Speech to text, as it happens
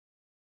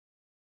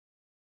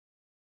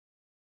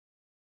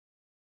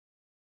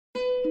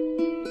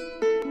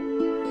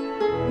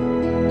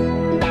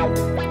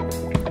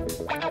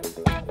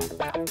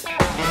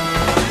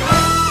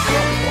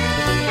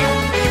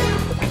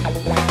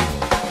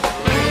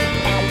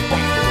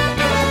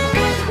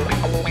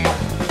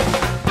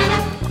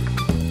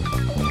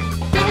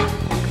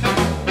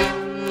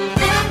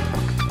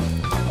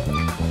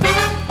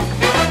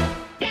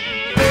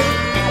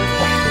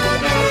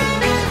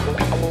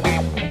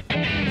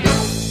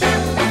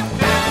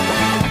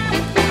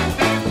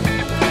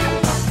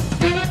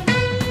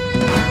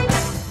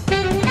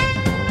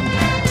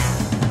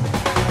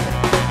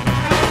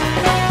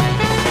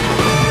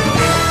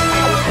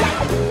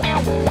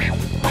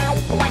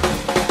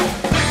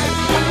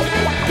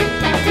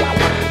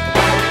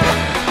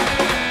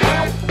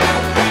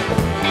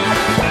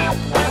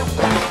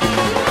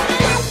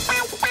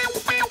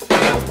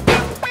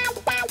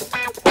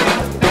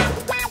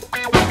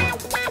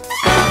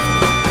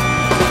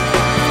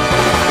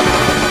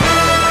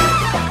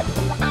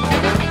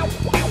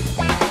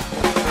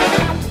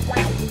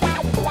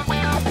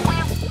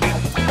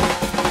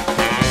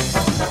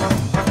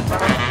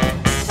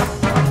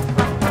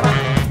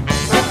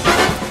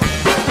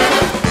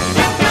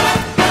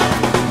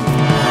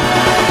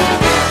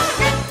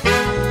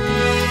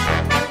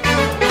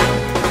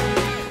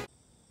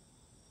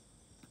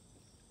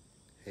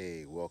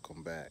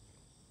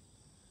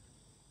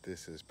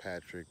is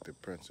Patrick, the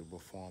principal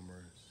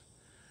farmers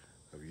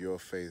of Your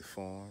Faith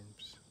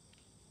Farms,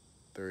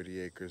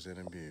 30 acres and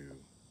a mule.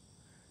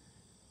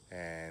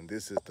 And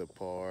this is the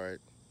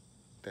part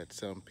that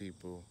some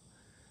people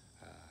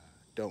uh,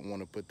 don't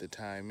want to put the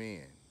time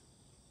in.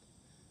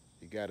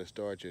 You got to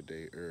start your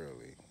day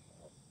early.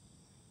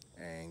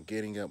 And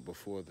getting up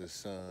before the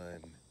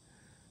sun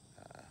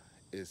uh,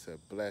 is a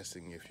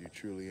blessing if you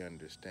truly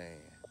understand.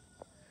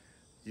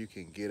 You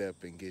can get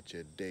up and get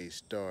your day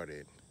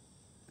started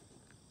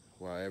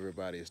while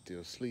everybody is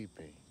still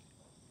sleeping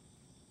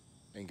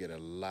and get a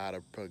lot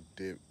of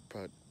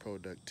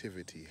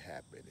productivity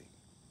happening.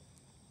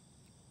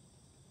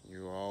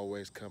 You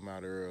always come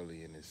out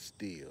early and it's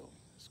still,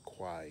 it's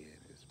quiet,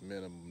 it's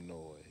minimum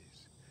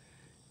noise.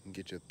 And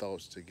get your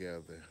thoughts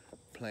together,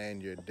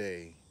 plan your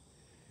day,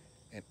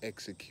 and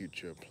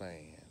execute your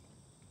plan.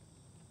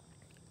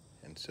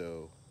 And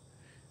so,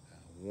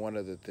 one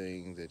of the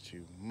things that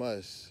you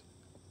must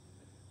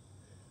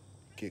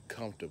get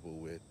comfortable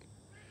with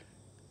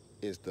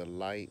is the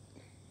light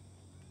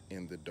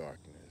in the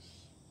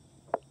darkness.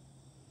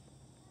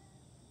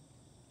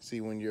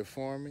 See, when you're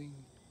farming,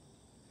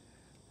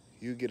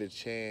 you get a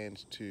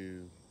chance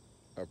to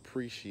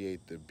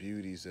appreciate the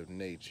beauties of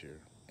nature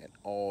and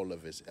all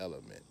of its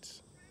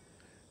elements.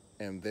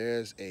 And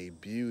there's a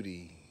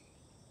beauty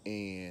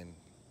in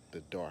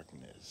the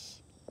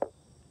darkness.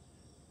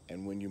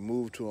 And when you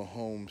move to a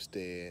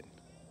homestead,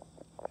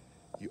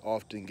 you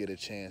often get a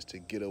chance to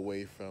get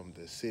away from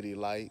the city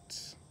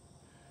lights,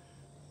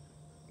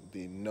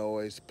 the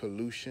noise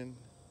pollution,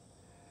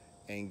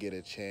 and get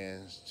a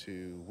chance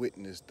to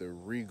witness the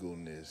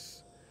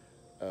regalness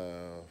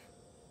of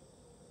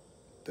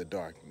the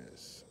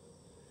darkness.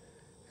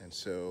 And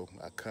so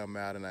I come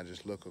out and I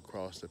just look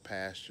across the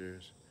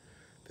pastures.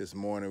 This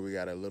morning we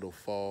got a little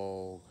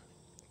fog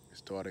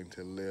starting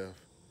to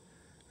lift.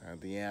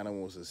 The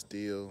animals are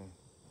still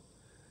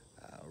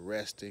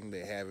resting.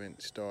 They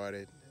haven't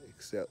started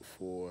except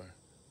for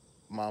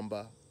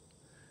Mamba,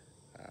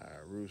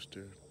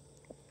 Rooster,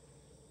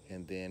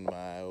 and then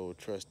my old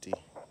trusty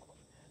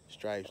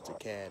Stripes the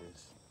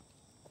caddis.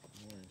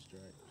 Morning,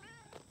 Stripes.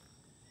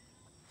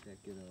 Check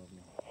it on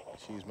me.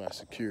 She's my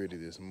security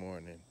this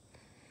morning.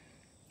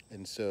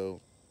 And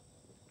so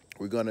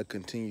we're going to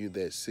continue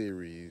that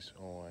series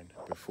on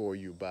Before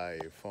You Buy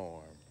a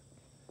Farm,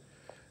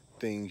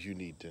 things you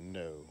need to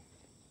know.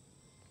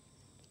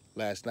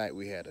 Last night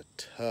we had a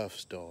tough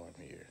storm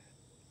here.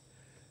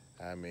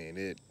 I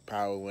mean,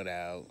 power went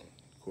out.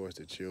 Of course,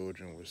 the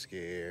children were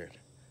scared.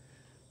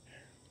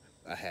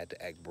 I had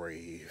to act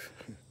brave.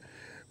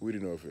 We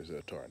didn't know if it was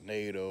a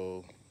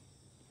tornado.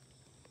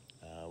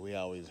 We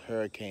always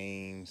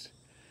hurricanes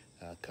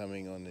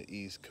coming on the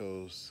East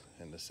Coast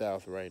and the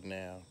South right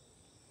now.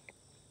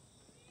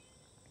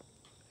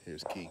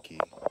 Here's Kiki.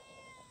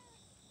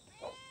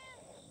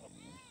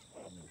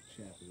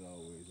 Champ is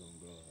always on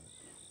guard.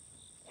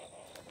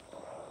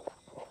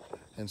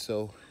 And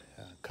so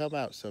come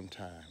out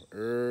sometime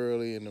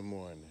early in the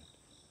morning.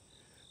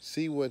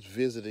 See what's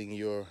visiting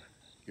your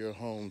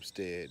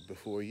homestead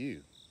before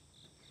you.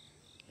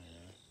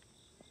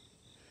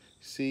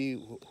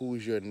 See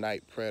who's your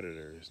night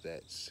predators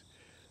that's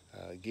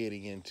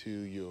getting into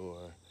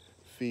your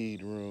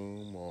feed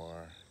room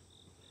or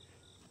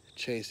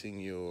chasing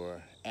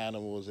your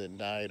animals at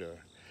night or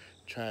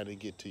trying to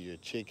get to your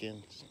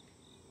chickens.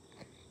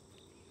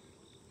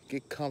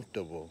 Get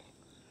comfortable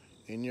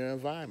in your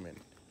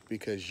environment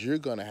because you're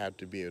going to have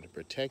to be able to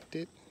protect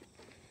it,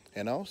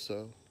 and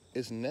also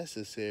it's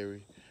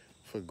necessary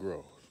for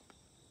growth.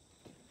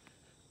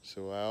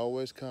 So I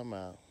always come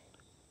out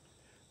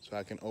so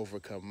I can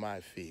overcome my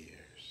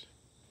fears.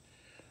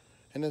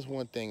 And there's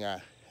one thing I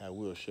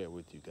will share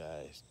with you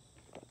guys.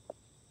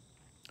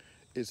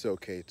 It's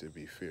okay to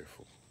be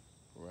fearful,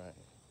 right?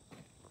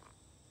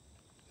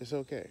 It's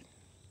okay.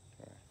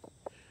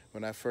 Right?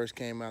 When I first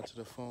came out to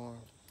the farm,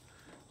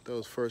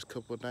 those first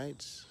couple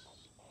nights,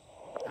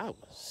 I was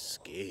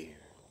scared.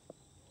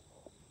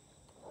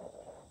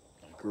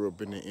 I grew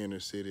up in the inner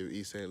city of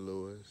East St.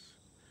 Louis.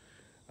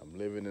 I'm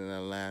living in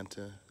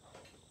Atlanta,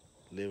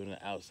 living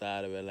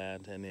outside of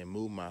Atlanta, and then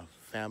moved my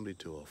family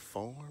to a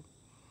farm.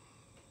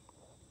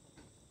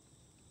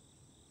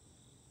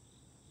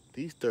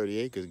 These 30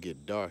 acres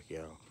get dark,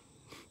 y'all.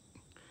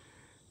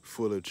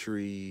 Full of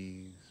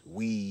trees,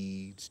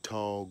 weeds,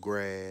 tall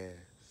grass.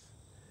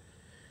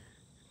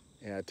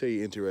 And I'll tell you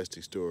an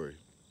interesting story.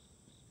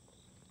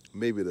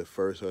 Maybe the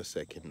first or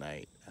second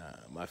night,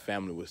 my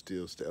family was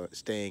still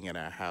staying in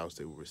our house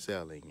that we were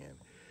selling, and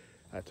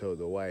I told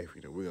the wife,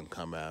 we're gonna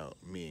come out,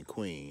 me and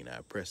Queen,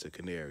 I press a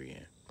canary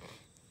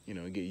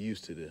in, get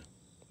used to the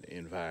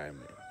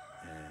environment.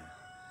 And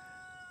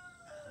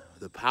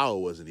the power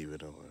wasn't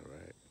even on,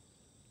 right?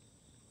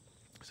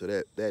 So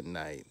that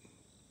night,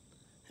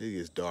 it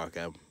gets dark.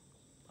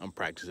 I'm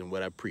practicing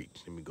what I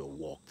preach. Let me go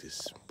walk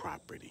this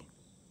property.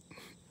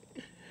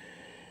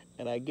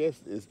 And I guess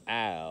this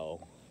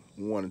owl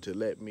wanted to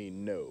let me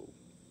know,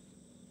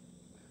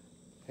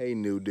 hey,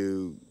 new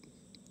dude,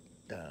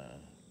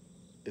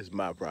 it's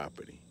my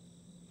property.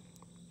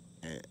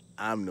 And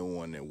I'm the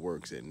one that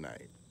works at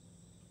night.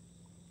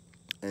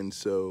 And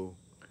so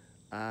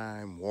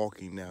I'm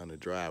walking down the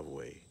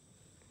driveway,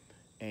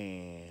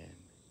 and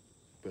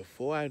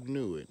before I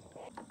knew it,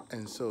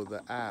 and so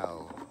the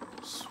owl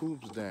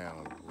swoops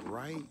down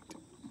right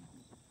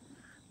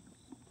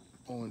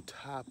on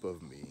top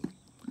of me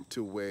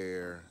to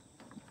where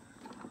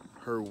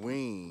her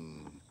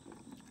wing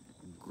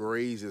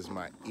grazes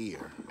my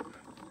ear,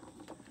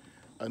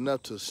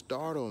 enough to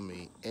startle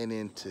me and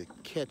then to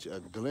catch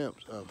a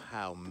glimpse of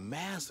how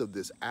massive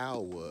this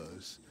owl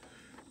was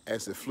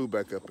as it flew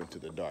back up into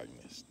the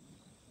darkness.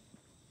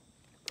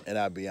 And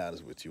I'll be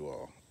honest with you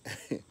all.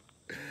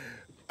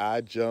 I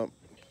jumped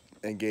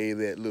and gave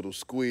that little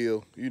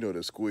squeal, you know,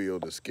 the squeal,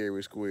 the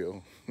scary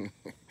squeal.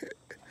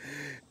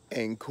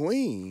 And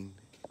Queen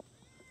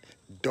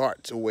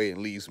darts away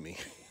and leaves me.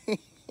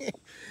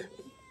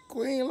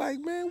 Queen like,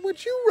 man,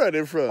 what you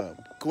running from?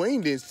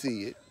 Queen didn't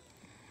see it.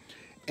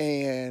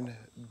 And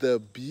the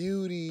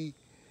beauty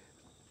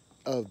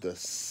of the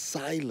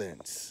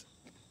silence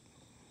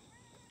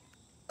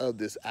of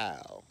this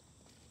owl.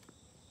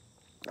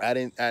 I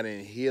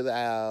didn't hear the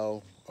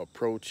owl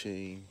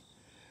approaching.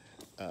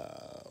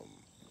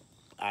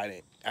 I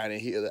didn't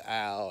hear the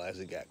owl as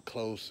it got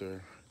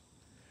closer,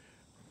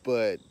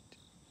 but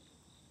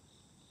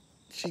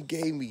she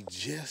gave me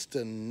just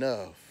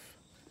enough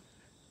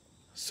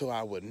so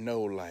I would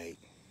know, like,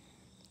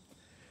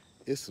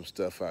 there's some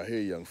stuff out here,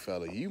 young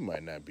fella, you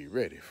might not be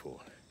ready for.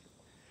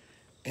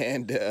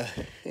 And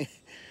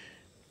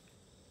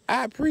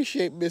I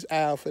appreciate Miss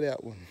Owl for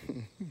that one.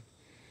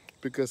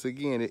 Because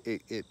again,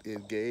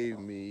 it gave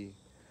me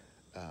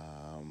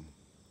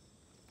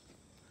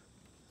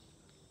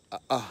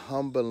a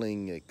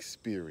humbling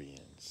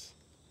experience.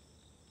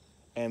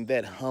 And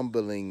that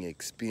humbling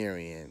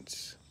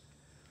experience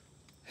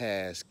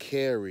has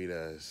carried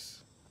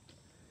us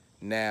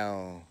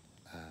now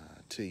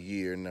to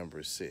year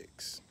number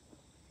 6.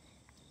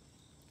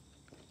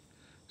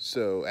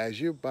 So as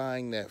you're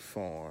buying that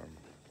farm,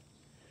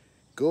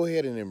 go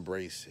ahead and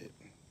embrace it.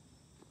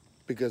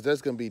 Because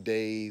there's going to be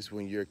days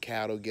when your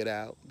cattle get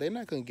out. They're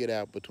not going to get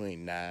out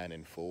between 9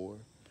 and 4.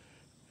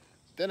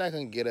 They're not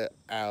going to get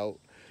out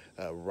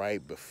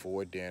right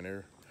before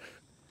dinner.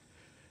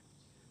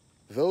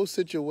 Those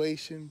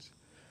situations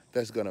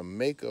that's going to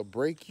make or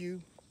break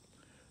you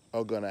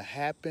are going to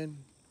happen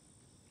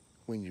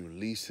when you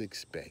least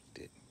expect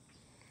it.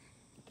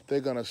 They're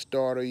going to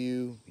startle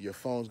you. Your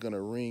phone's going to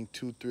ring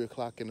 2, 3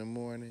 o'clock in the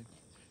morning.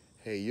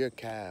 Hey, your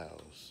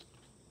cows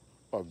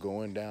are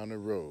going down the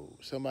road.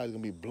 Somebody's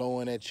going to be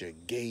blowing at your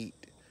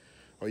gate.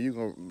 Or you're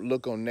going to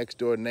look on Next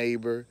Door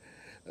Neighbor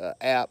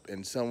app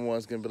and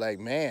someone's going to be like,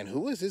 man,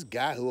 who is this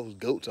guy whose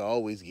goats are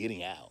always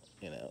getting out,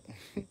 you know?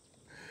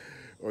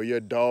 Or your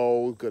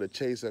dog's going to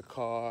chase a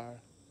car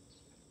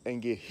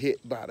and get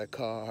hit by the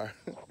car,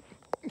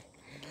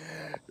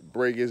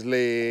 break his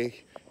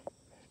leg,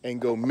 and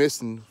go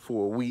missing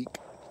for a week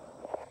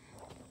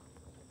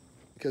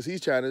because he's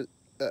trying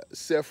to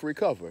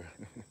self-recover.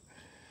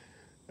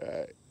 All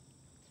right.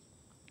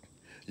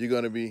 You're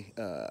going to be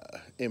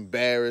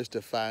embarrassed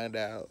to find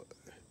out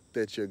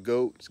that your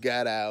goats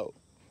got out,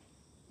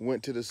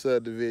 went to the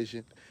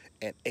subdivision,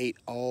 and ate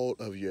all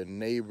of your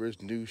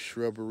neighbor's new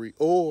shrubbery.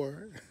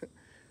 Or,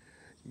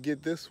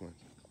 get this one,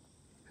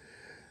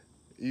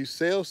 you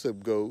sell some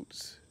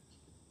goats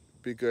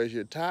because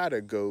you're tired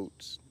of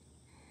goats,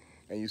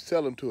 and you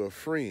sell them to a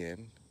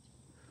friend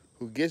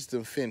who gets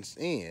them fenced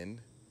in.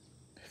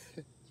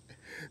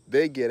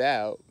 They get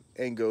out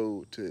and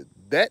go to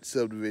that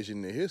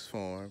subdivision near his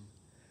farm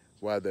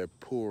while they're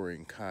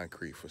pouring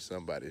concrete for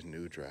somebody's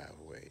new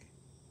driveway.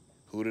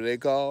 Who do they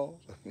call?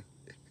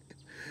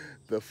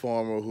 The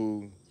farmer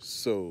who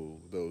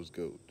sold those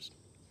goats.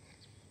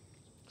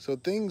 So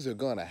things are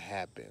gonna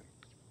happen.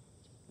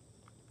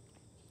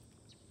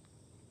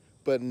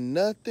 But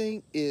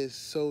nothing is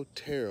so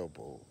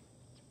terrible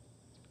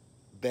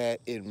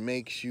that it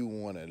makes you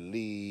want to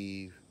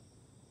leave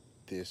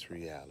this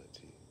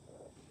reality.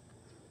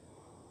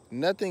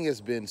 Nothing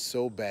has been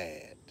so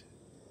bad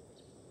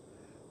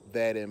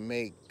that it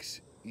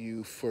makes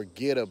you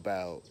forget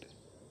about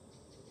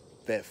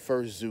that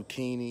first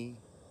zucchini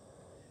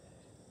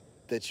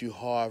that you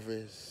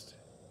harvest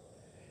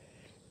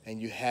and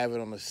you have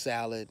it on a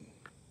salad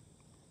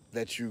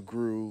that you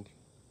grew,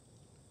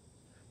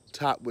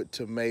 topped with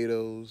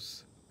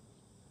tomatoes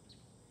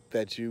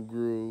that you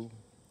grew,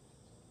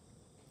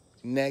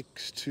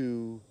 next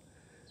to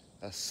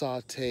a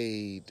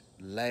sauteed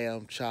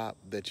lamb chop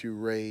that you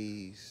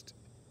raised,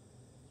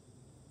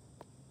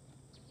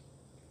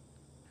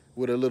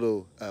 with a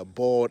little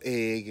boiled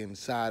egg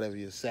inside of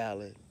your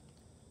salad,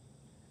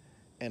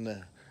 and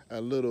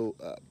a little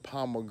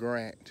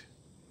pomegranate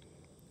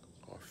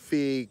or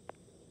fig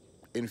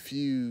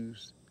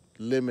infused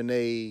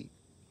lemonade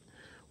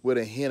with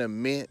a hint of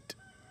mint.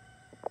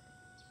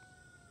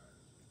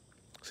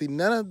 See,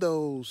 none of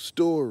those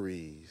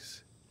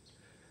stories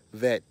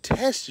that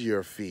test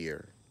your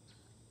fear,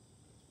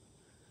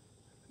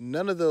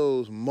 none of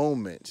those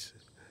moments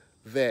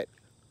that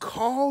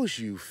cause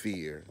you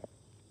fear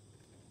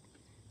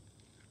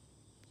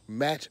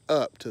match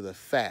up to the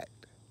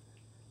fact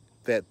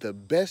that the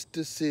best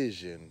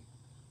decision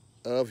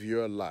of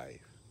your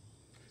life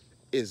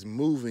is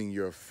moving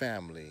your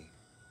family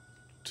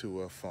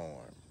to a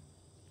farm.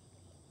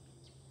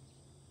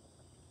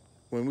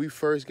 When we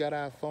first got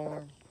our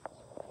farm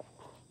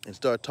and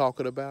started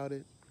talking about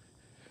it,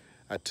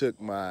 I took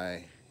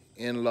my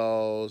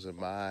in-laws and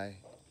my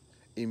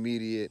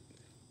immediate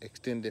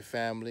extended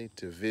family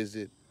to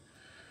visit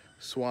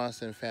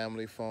Swanson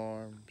Family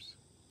Farms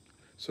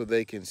so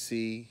they can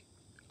see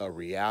a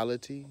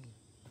reality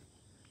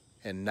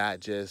and not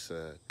just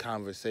a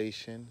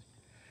conversation.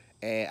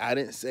 And I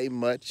didn't say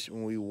much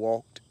when we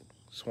walked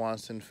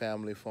Swanson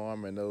Family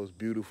Farm and those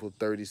beautiful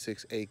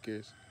 36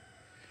 acres.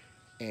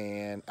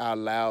 And I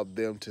allowed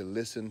them to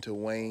listen to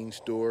Wayne's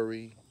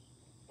story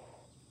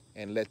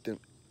and let them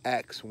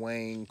ask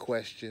Wayne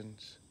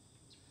questions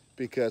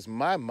because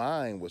my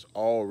mind was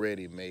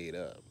already made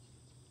up.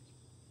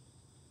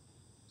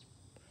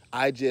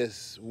 I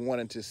just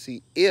wanted to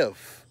see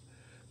if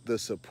the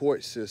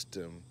support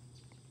system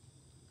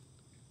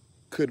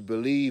could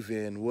believe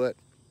in what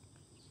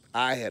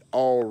I had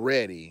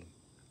already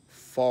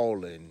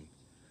fallen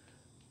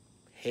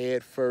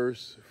head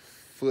first,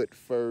 foot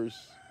first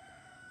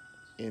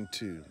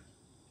into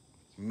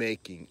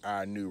making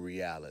our new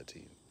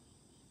reality.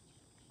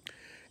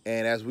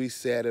 And as we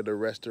sat at a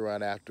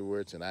restaurant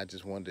afterwards, and I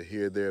just wanted to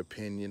hear their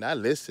opinion, I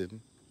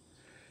listened.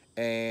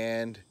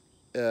 And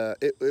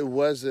it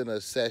wasn't a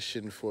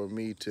session for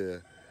me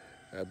to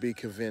be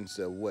convinced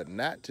of what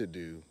not to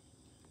do.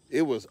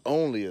 It was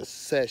only a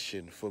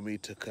session for me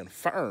to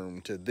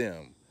confirm to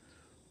them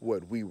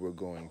what we were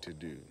going to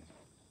do.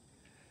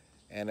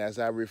 And as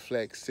I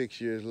reflect 6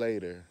 years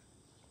later,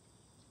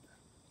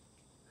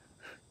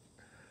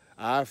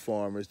 our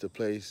farm is the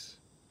place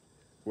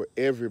where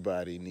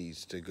everybody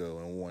needs to go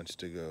and wants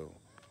to go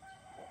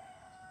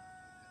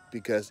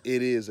because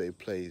it is a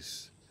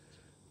place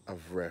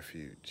of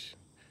refuge.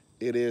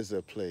 It is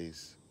a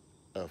place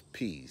of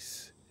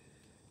peace.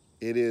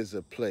 It is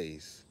a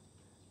place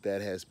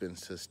that has been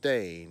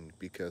sustained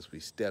because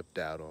we stepped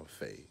out on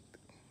faith.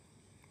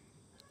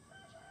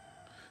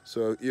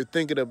 So you're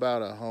thinking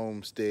about a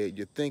homestead,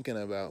 you're thinking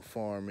about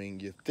farming,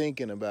 you're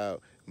thinking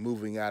about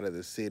moving out of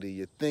the city,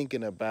 you're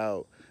thinking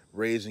about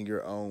raising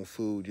your own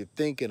food, you're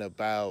thinking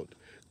about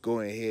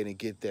going ahead and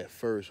get that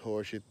first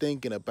horse, you're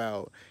thinking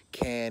about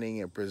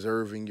canning and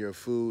preserving your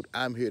food.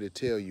 I'm here to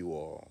tell you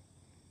all,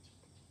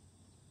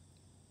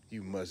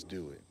 you must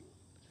do it.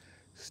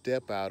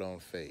 Step out on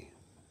faith.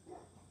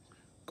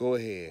 Go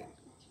ahead,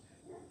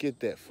 get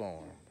that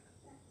farm,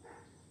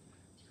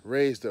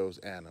 raise those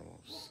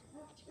animals,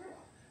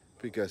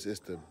 because it's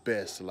the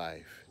best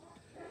life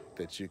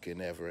that you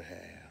can ever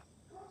have.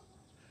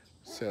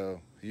 So,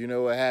 you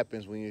know what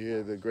happens when you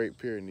hear the Great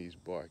Pyrenees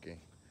barking?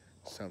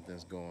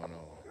 Something's going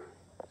on.